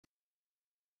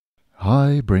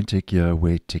Hi, BrenTech here,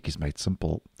 where tech is made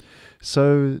simple.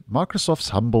 So, Microsoft's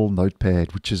humble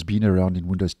Notepad, which has been around in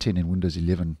Windows 10 and Windows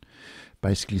 11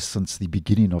 basically since the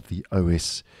beginning of the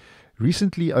OS,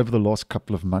 recently over the last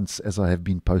couple of months, as I have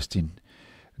been posting,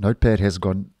 Notepad has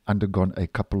undergone a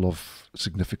couple of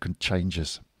significant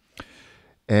changes.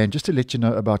 And just to let you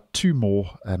know about two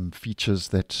more features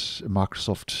that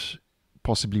Microsoft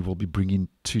possibly will be bringing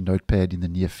to Notepad in the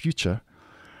near future.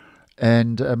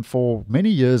 And for many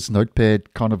years,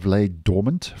 Notepad kind of lay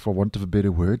dormant, for want of a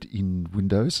better word, in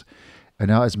Windows. And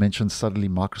now, as mentioned, suddenly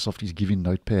Microsoft is giving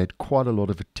Notepad quite a lot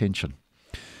of attention.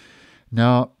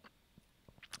 Now,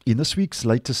 in this week's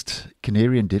latest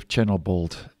Canary and Dev channel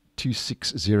build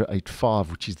 26085,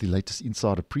 which is the latest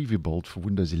insider preview build for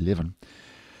Windows 11,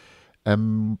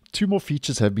 two more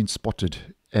features have been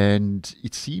spotted. And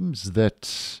it seems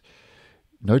that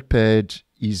Notepad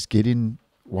is getting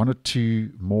one or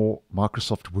two more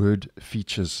Microsoft Word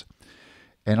features.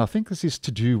 And I think this is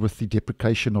to do with the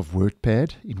deprecation of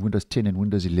WordPad in Windows 10 and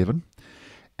Windows 11.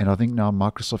 And I think now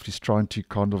Microsoft is trying to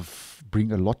kind of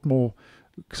bring a lot more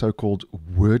so-called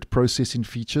word processing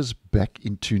features back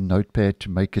into Notepad to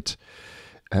make it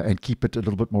and keep it a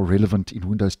little bit more relevant in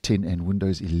Windows 10 and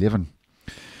Windows 11.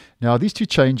 Now, these two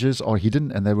changes are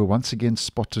hidden, and they were once again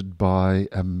spotted by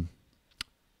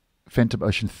Phantom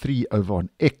Ocean 3 over on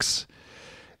X.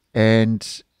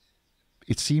 And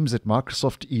it seems that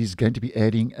Microsoft is going to be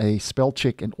adding a spell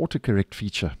check and autocorrect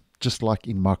feature, just like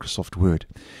in Microsoft Word.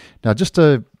 Now, just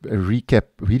a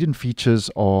recap, hidden features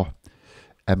are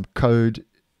code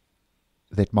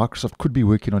that Microsoft could be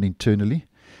working on internally,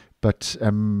 but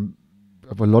a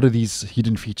lot of these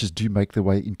hidden features do make their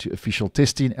way into official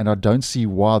testing, and I don't see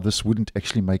why this wouldn't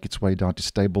actually make its way down to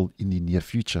stable in the near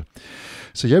future.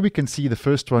 So here we can see the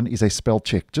first one is a spell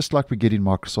check, just like we get in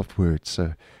Microsoft Word.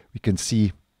 So we can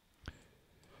see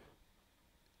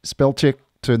spell check,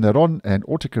 turn that on, and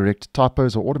autocorrect.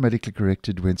 Typos are automatically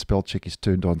corrected when spell check is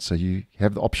turned on. So you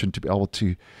have the option to be able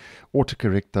to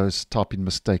autocorrect those typing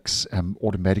mistakes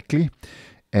automatically.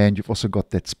 And you've also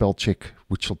got that spell check,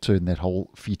 which will turn that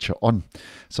whole feature on.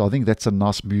 So I think that's a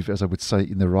nice move, as I would say,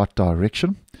 in the right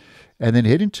direction. And then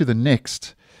heading to the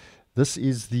next, this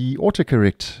is the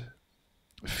autocorrect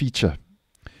feature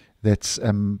that's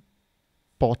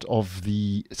part of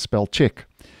the spell check.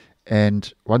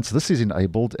 And once this is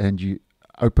enabled and you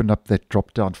open up that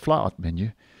drop-down flyout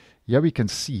menu, here we can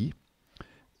see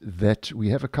that we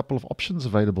have a couple of options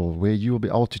available where you will be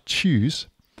able to choose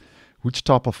which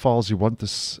type of files you want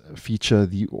this feature,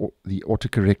 the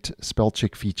autocorrect spell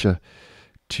check feature,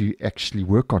 to actually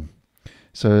work on.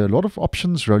 So a lot of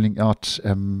options rolling out,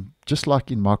 just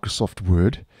like in Microsoft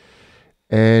Word.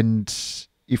 And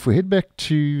if we head back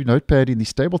to Notepad in the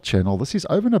stable channel, this is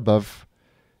over and above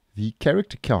the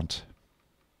character count,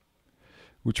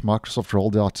 which Microsoft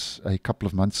rolled out a couple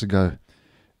of months ago,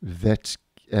 that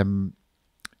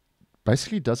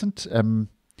basically doesn't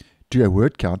do a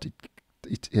word count.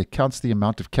 It counts the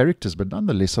amount of characters, but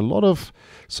nonetheless, a lot of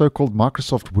so-called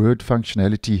Microsoft Word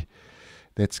functionality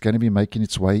that's going to be making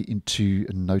its way into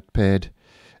Notepad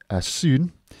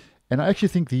soon. And I actually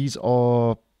think these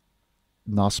are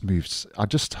nice moves. I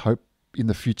just hope in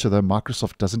the future, though,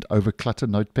 Microsoft doesn't overclutter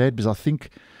Notepad, because I think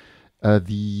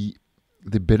the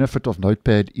benefit of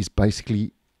Notepad is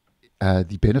basically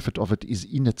the benefit of it is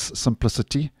in its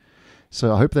simplicity.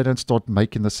 So I hope they don't start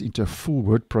making this into a full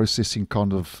word processing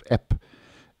kind of app,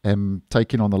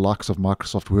 taking on the likes of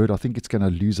Microsoft Word. I think it's going to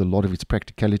lose a lot of its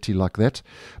practicality like that.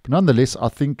 But nonetheless, I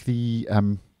think the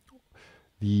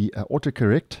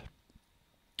autocorrect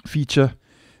feature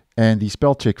and the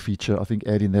spell check feature, I think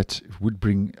adding that would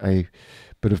bring a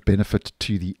bit of benefit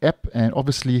to the app. And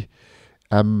obviously,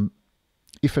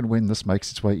 if and when this makes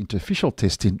its way into official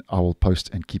testing, I will post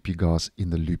and keep you guys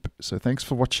in the loop. So thanks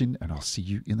for watching, and I'll see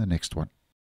you in the next one.